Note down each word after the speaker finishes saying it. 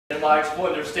Am I to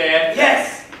understand?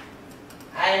 Yes!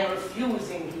 I am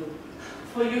refusing you.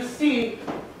 For you see,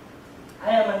 I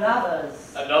am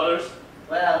another's. Another's?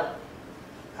 Well,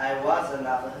 I was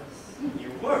another's.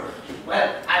 You were.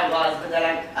 Well, I was, but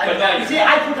then But now you see,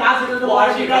 I put acid in the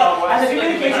water because, and the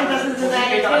communication doesn't do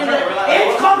that.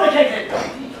 It's complicated!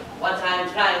 What I'm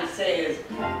trying to say is,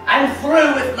 I'm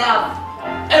through with love.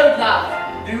 Old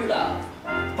love, new love,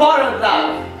 borrowed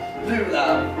love, new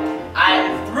love.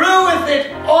 I'm through with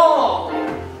it all.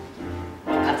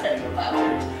 I'll tell you about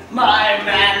it. My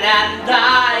man and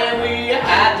I, we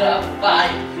had a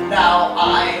fight. Now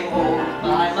I'm all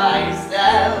by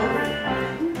myself.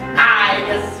 I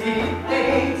just see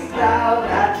things now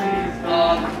that he's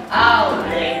gone. I'll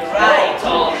lay right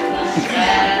on the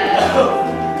shelf.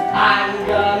 I'm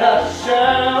gonna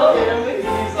show him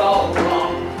he's all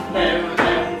wrong. Never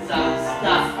done some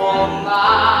stuff for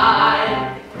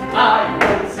mine. I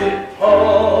went at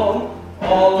home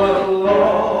all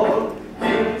alone.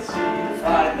 Didn't seem to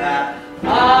find that I'm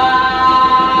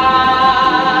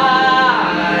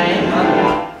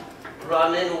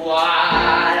running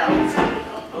wild,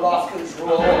 lost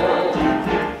control,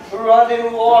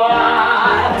 running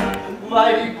wild,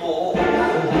 mighty bold,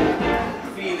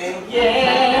 feeling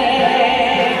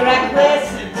reckless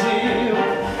to do,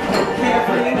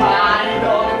 carefree mind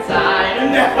all the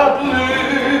time, never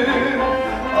blue,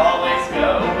 always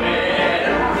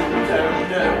going, don't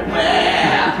know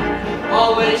where,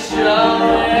 always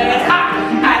showing,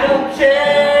 I don't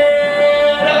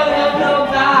care, don't love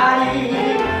nobody,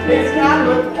 it's not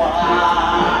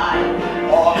worthwhile,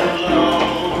 all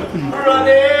alone,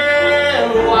 running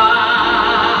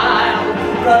wild,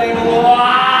 running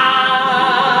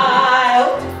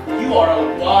wild. You are a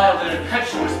wild and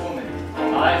impetuous woman. I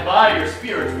admire your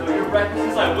spirit, though your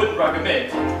recklessness I wouldn't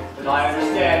recommend. But I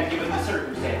understand given the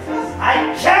circumstances.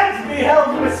 I can't be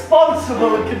held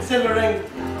responsible considering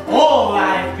all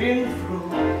I've been through.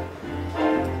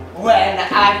 When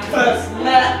I first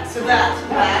met that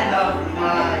man of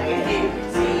mine, he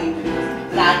seemed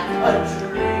like a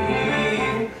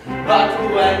dream. But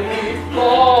when he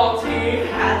thought he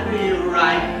had me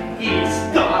right, he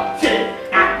started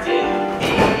acting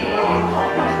mean.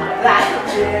 Like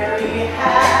Jerry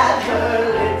had her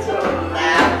little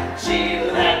lamb, she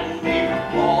led me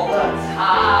all the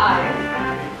time.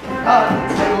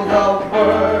 Until the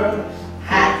world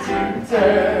had to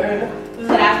turn,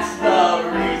 that's the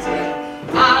reason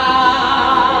I'm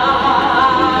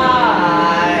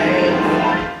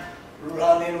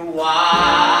running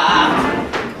wild,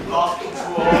 lost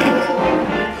control,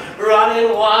 running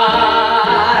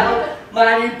wild,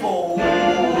 mighty bold,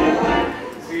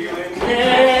 feeling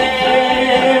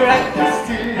reckless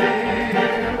too,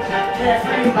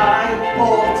 carefree mind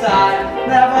all time,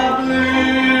 never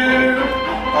blue,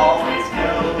 always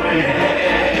going,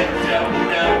 don't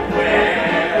know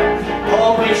where,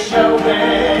 always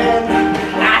showing,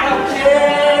 I don't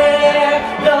care,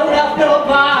 don't love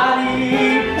nobody,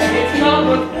 it's not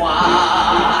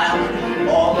worthwhile,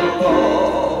 all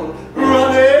alone,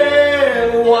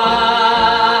 running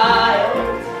wild.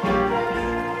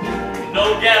 No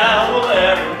gal will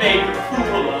ever make a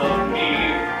fool of me.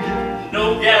 No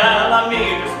gal, I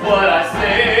mean just what I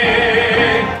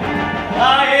say. I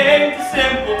ain't the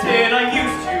simpleton I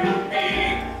used to be.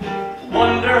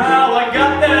 Wonder how I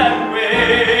got that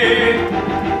way.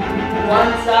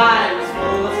 Once I was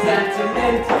full of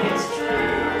sentiment, it's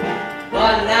true,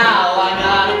 but now I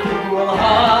got a cruel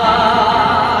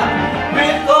heart.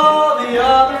 With all the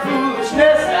other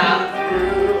foolishness I'm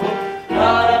through,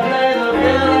 gotta play the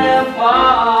villain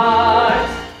part.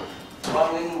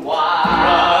 Running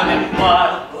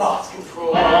wild, lost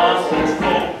control,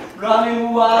 running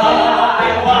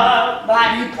wild,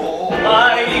 mighty bold,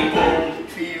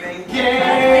 feeling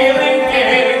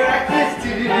gay, reckless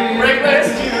too,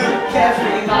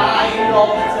 carefree mind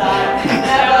all the time,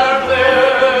 never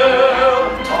blue,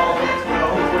 always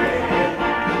going,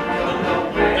 don't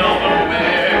know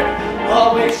where,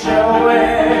 always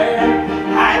showing.